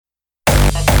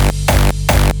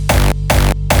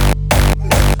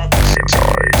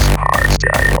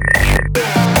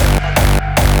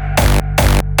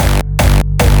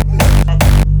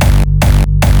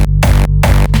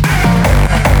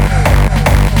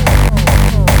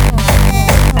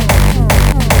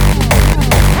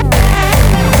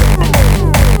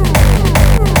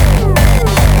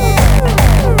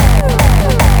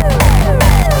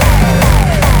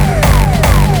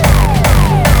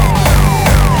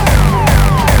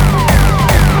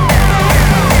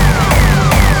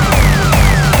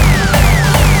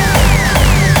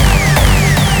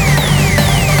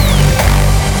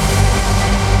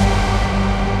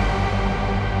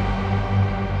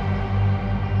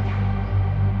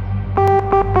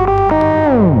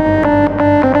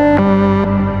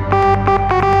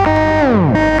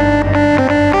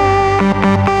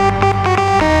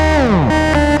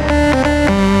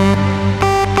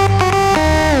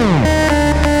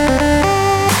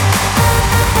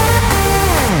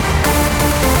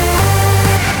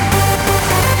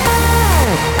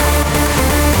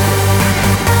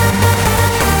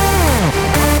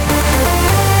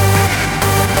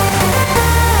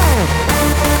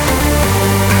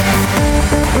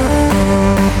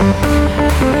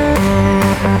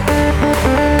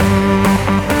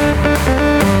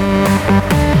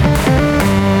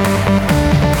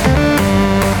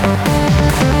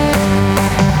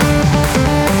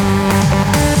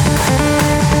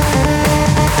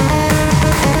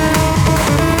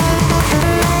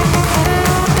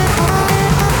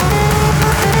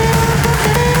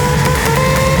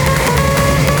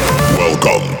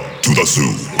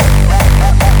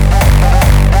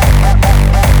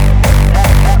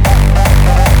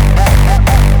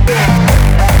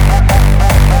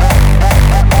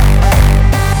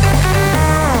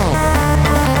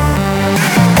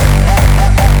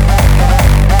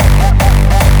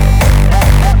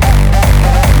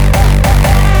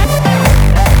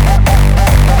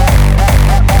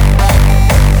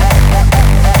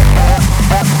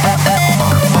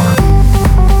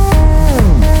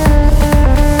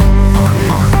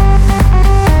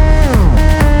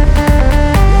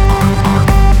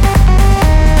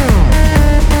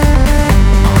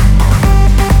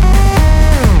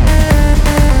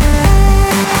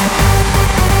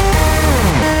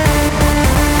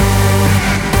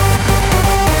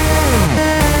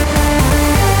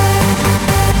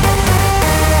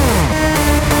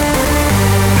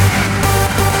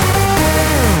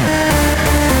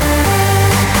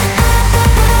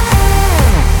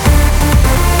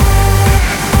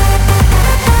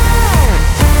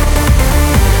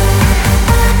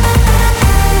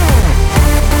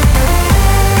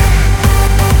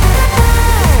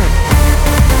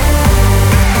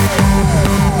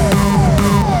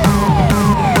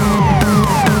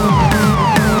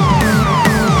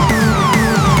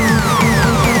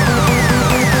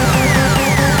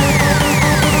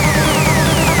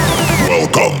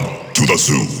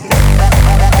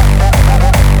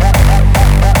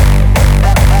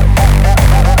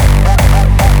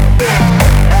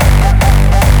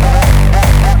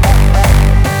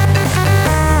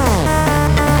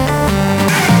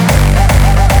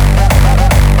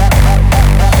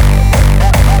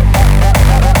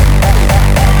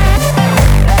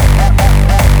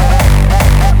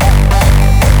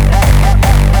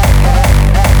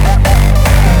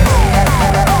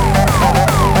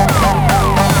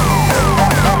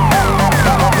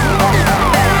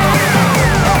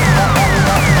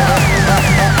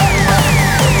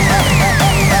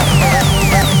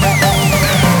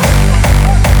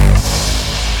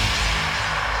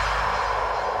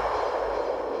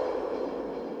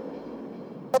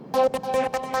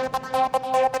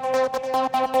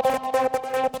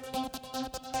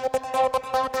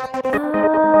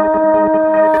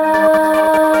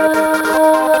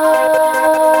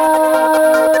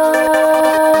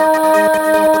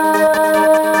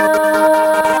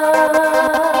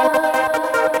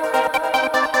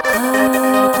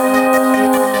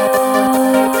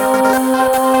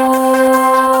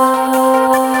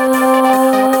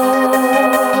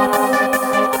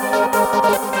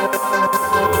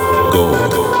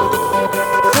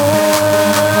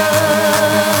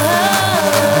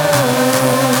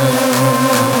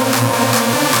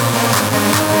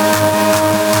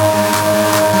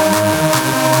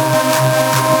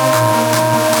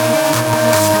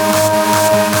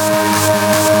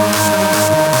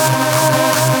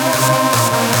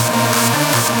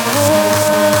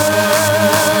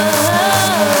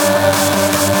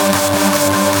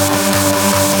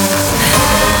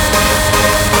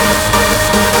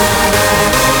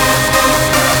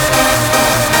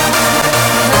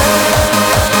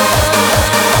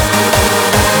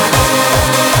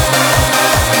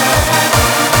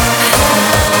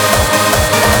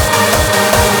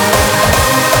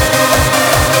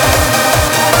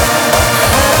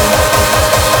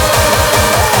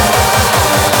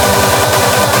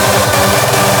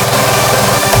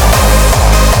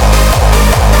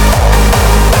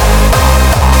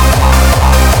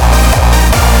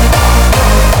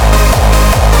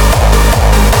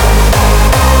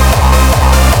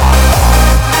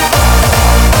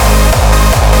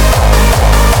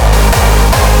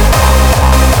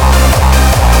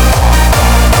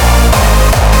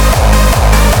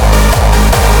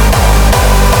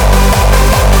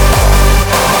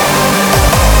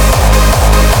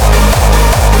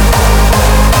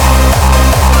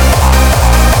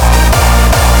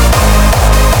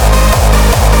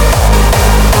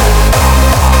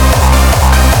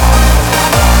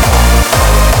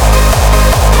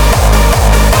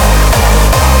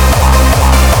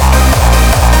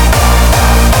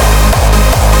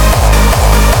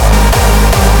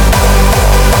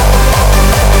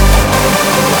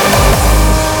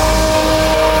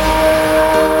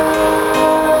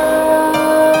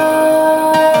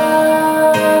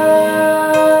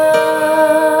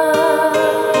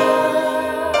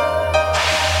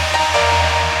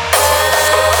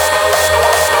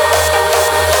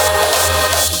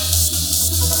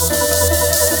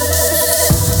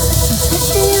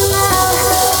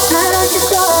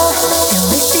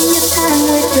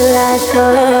realize,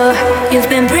 oh, you've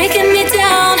been breaking me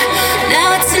down.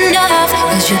 Now it's enough,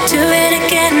 'cause you do it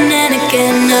again and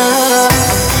again. Oh,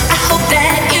 I hope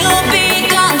that you'll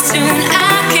be gone soon.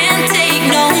 I can't take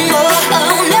no more.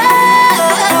 Oh no,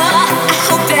 I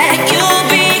hope that you'll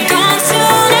be gone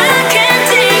soon. I can't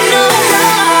take no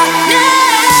more. No.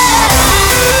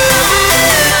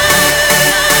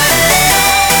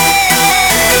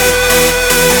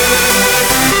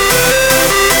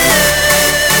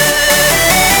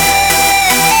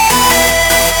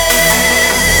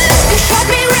 You shot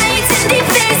me right in the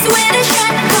face with a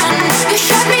shotgun. You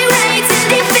shot me right in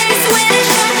the face with a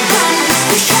shotgun.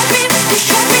 You shot me, you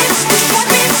shot me, you shot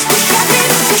me, you shot me,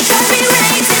 you shot me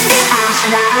right in the face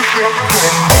with a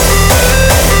shotgun.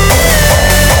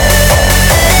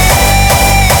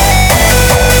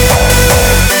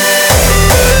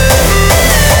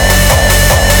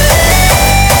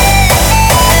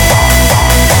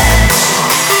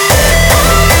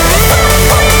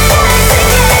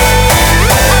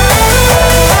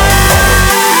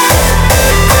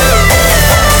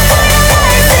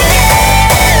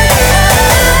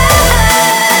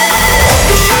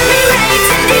 You shot me right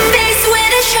in the face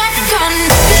with a shotgun.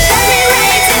 You shot me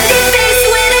right in the face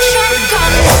with a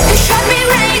shotgun. You shot me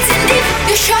right in the,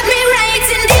 you shot me right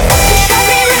in the, you shot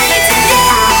me right in the.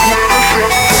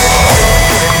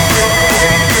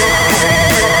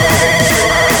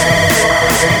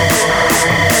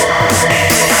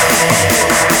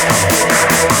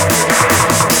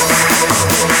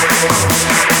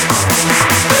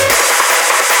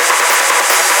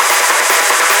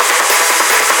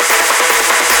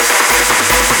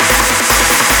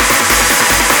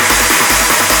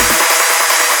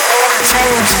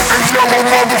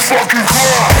 Motherfucking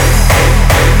car.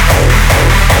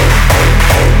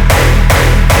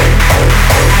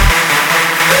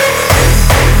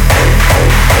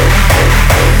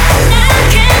 I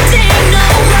can't take no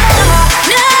more.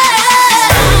 No.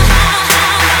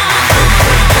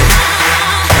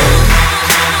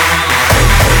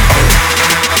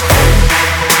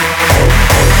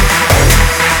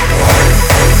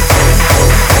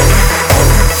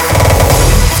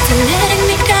 You're letting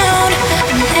me down.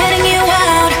 I'm letting you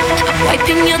out. I'm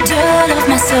wiping your dirt off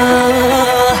my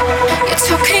soul. You're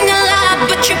talking a lot,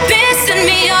 but you're pissing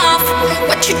me off.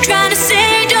 What you're trying to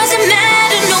say doesn't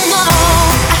matter no more.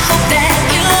 I hope that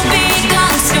you'll be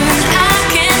gone soon. I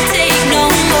can't take no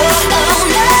more. Oh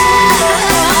no.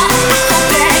 I hope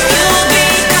that you'll be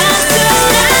gone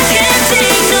soon. I can't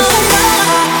take no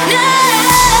more. No.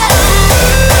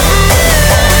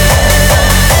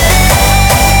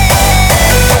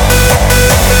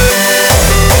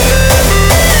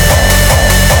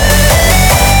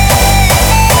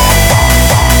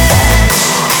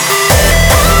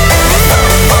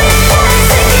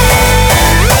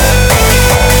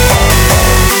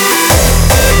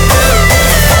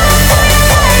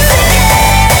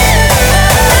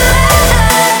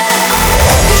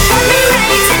 You shot me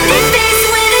right in the face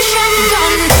with a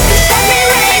shotgun. You shot me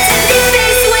right in the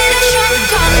face with a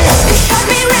shotgun. You shot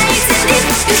me right in the,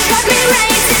 you shot me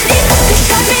right in the, you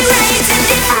shot me right in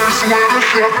the face with a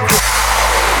shotgun.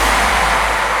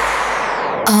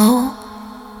 Oh,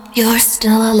 you're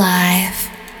still alive.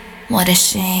 What a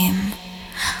shame.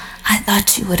 I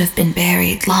thought you would have been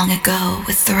buried long ago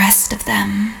with the rest of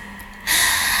them.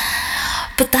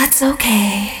 But that's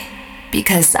okay,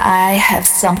 because I have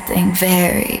something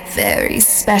very, very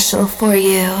special for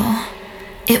you.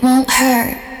 It won't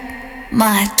hurt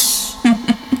much.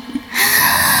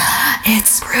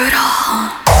 It's brutal.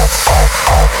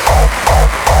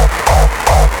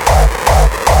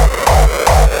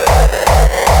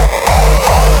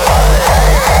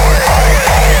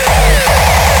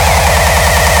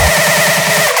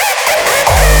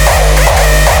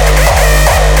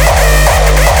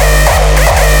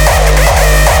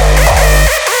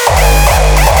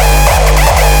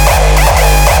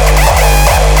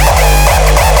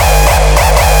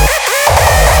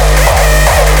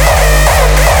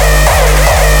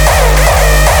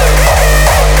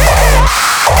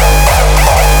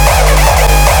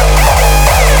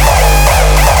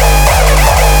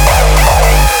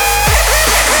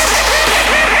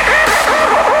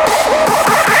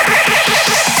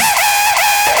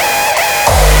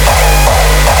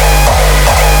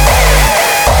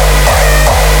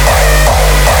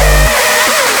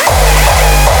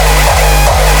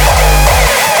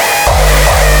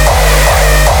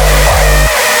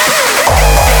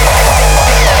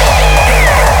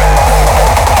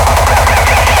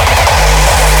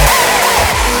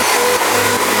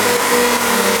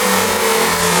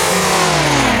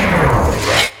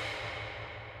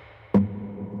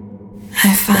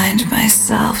 find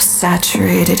myself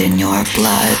saturated in your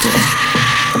blood.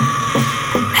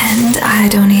 And I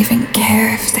don't even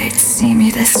care if they'd see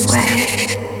me this way.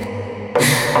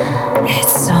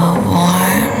 It's so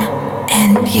warm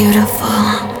and beautiful,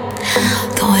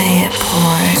 the way it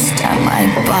pours down my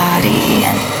body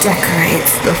and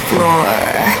decorates the floor.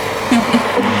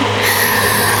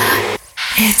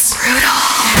 It's brutal.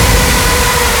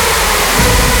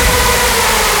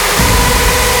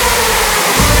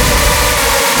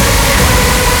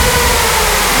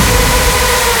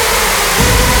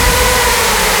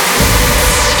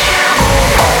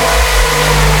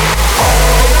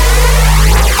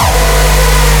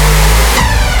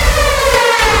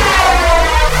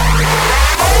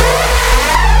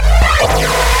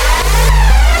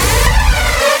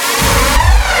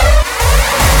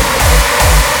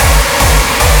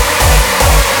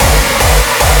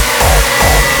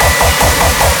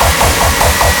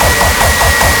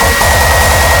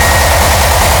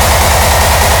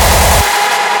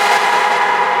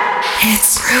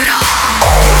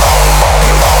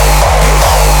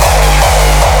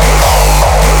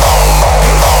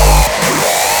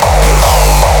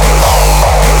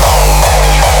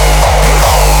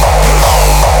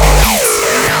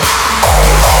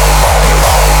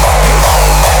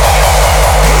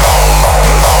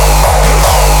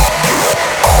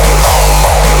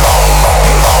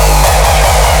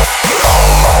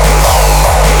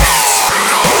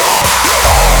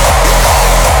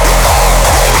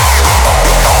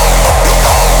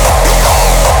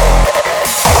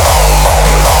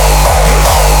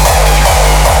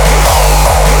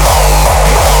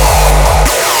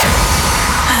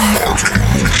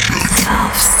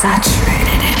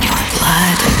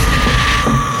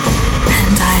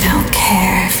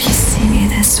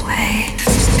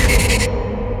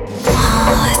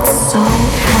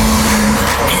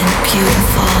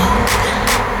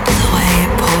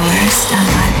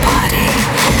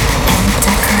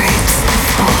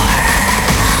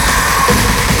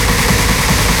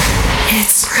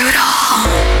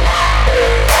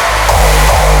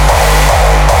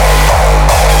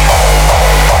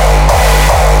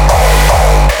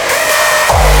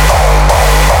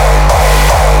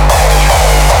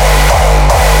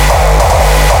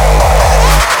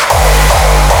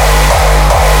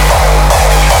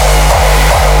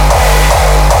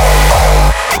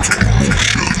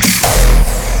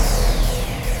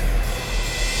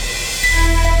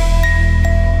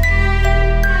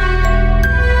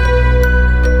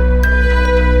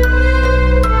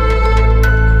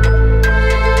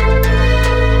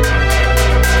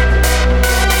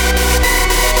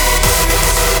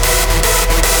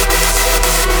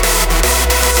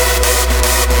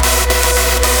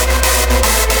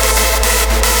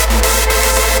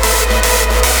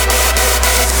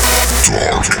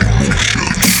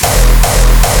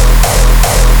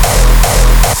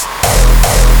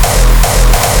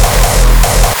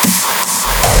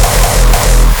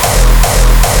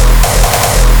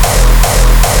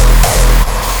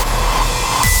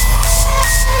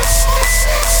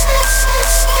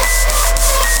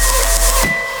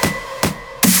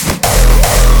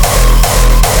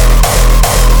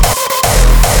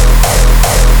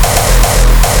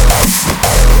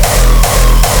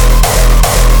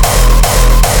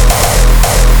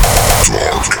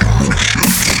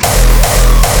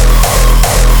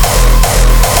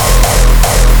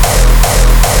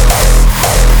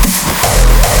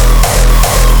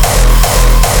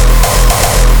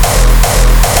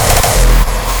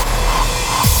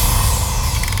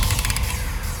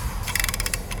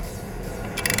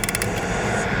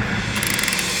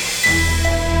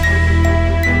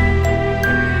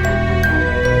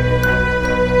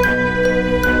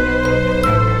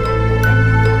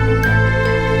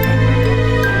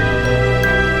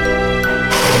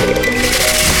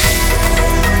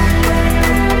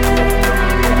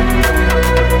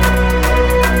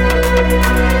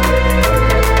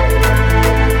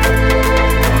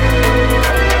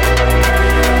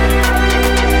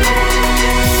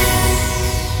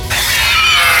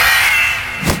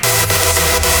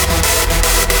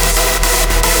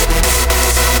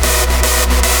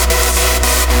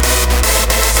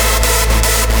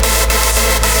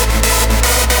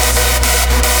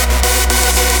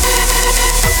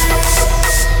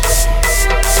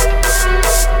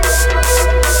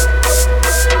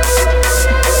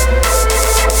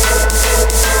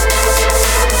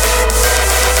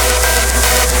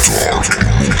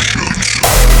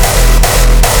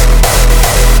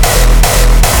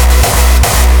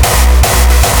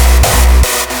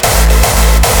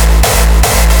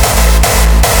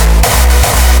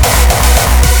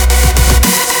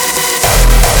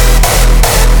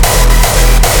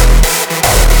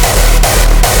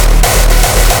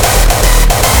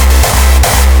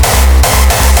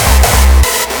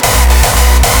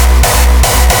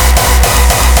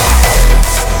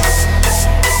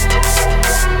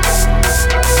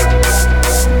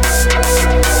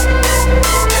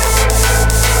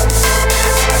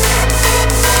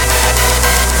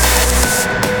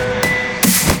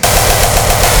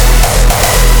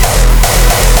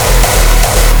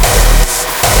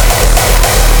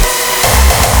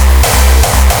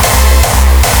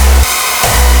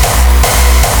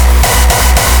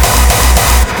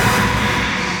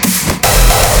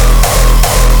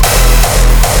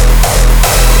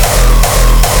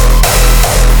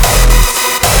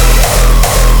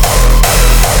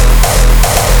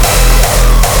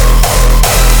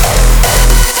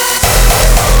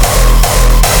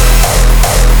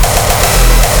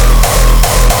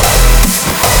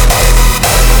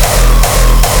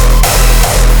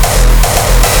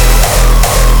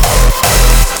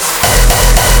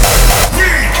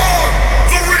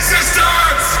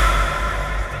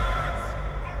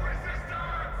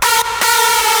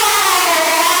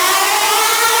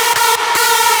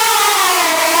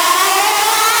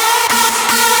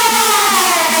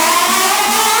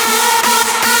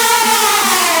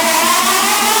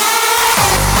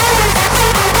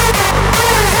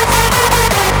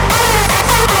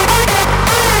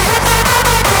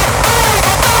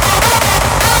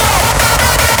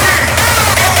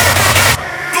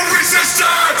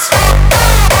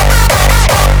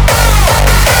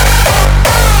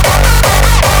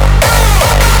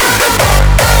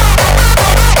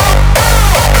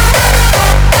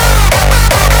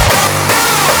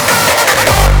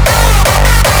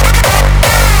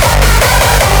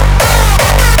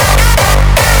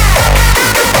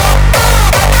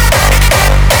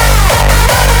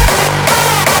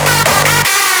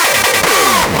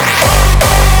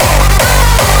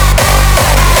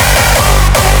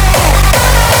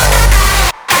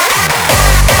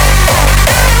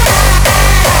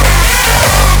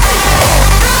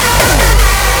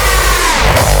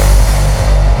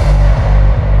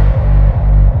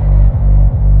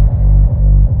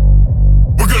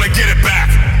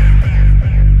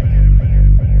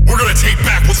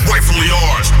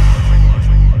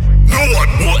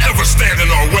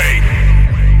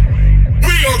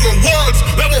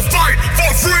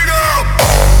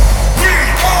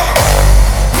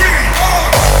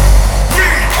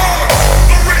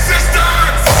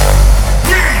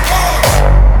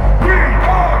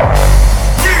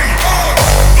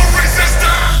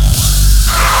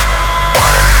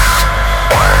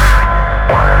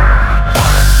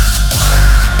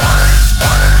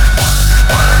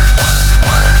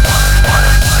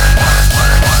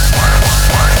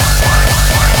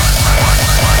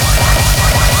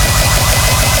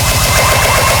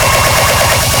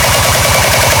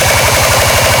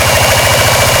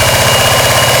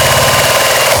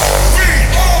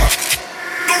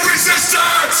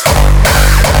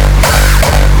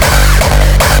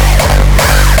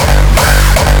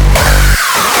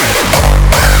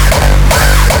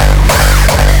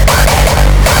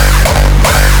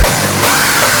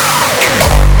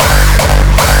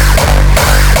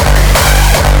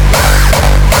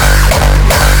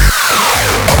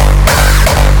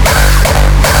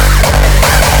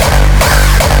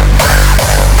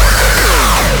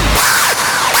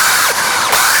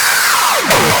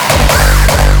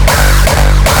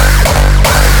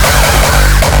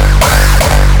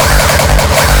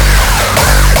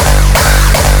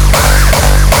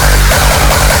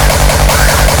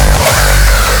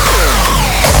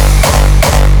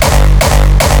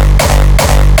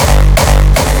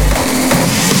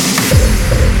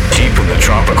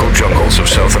 tropical jungles of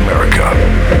South America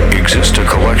exists a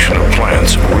collection of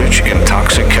plants rich in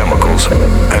toxic chemicals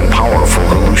and powerful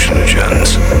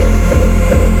hallucinogens.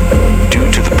 Due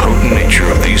to the potent nature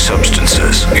of these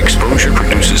substances, exposure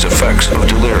produces effects of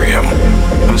delirium,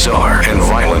 bizarre and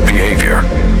violent behavior,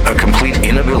 a complete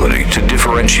inability to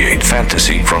differentiate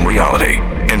fantasy from reality,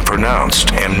 and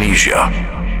pronounced amnesia.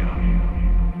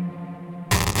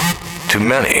 To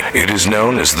many, it is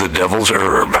known as the devil's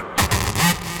herb,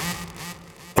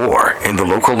 or in the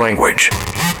local language,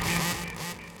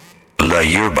 La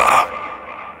Hierba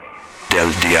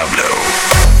del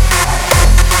Diablo.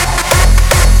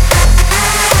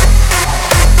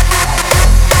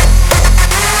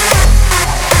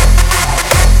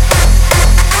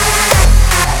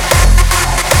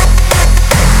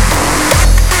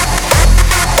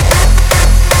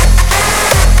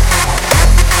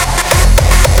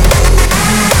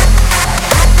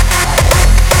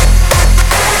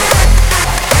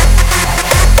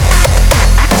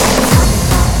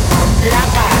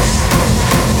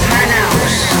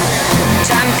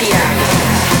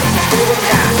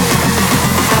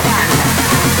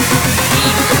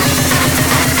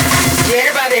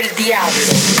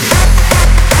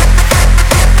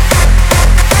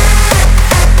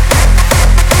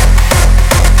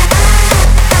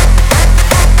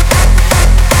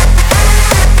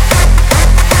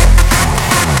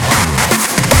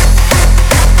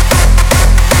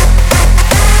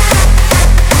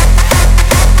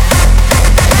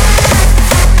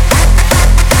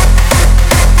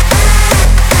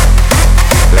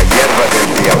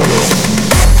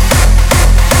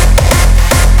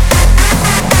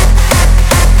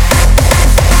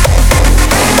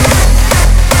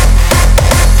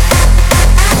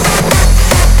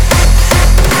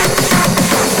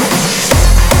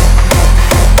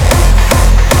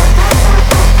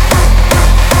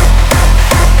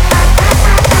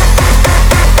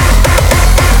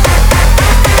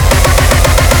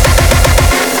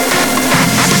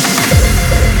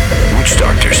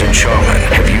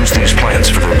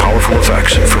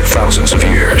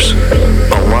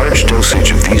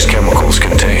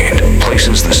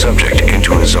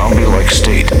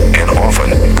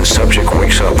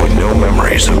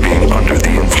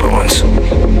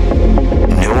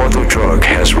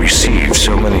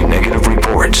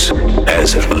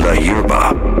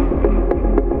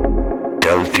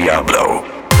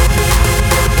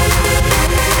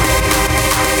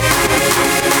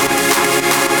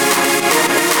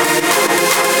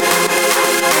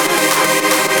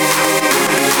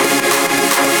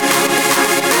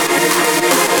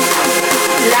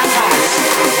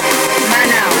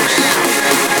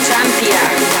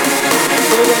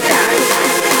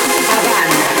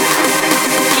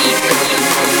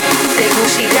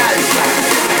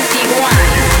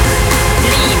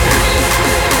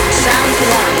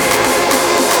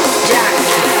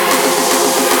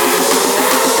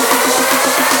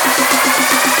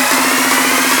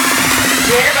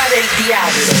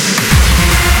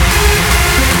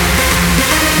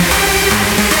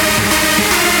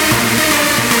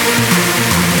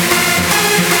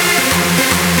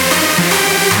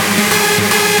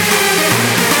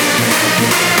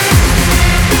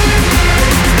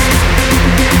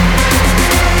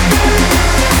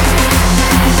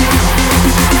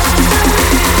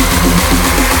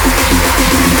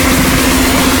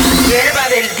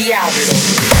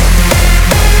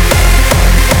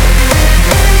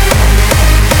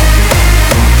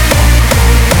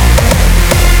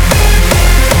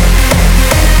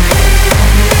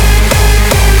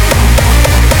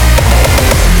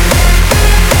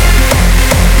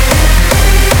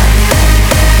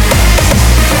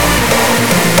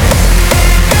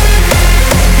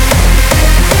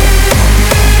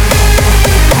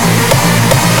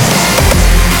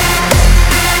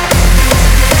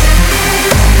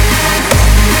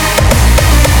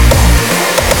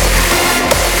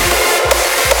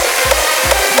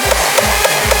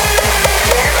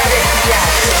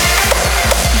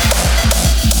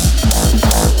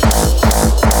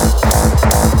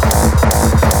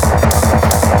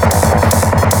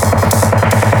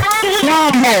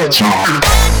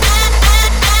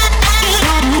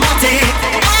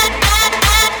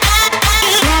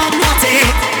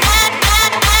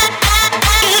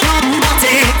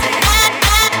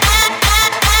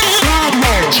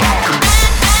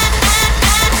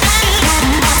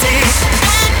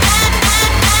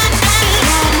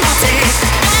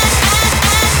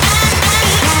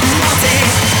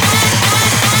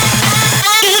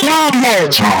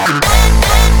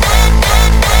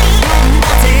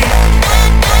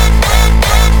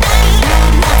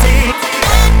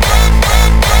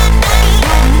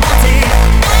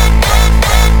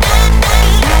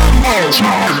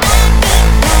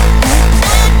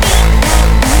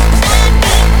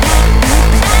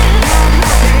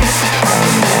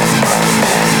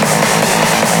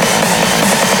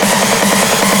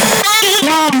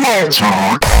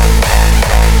 Talk.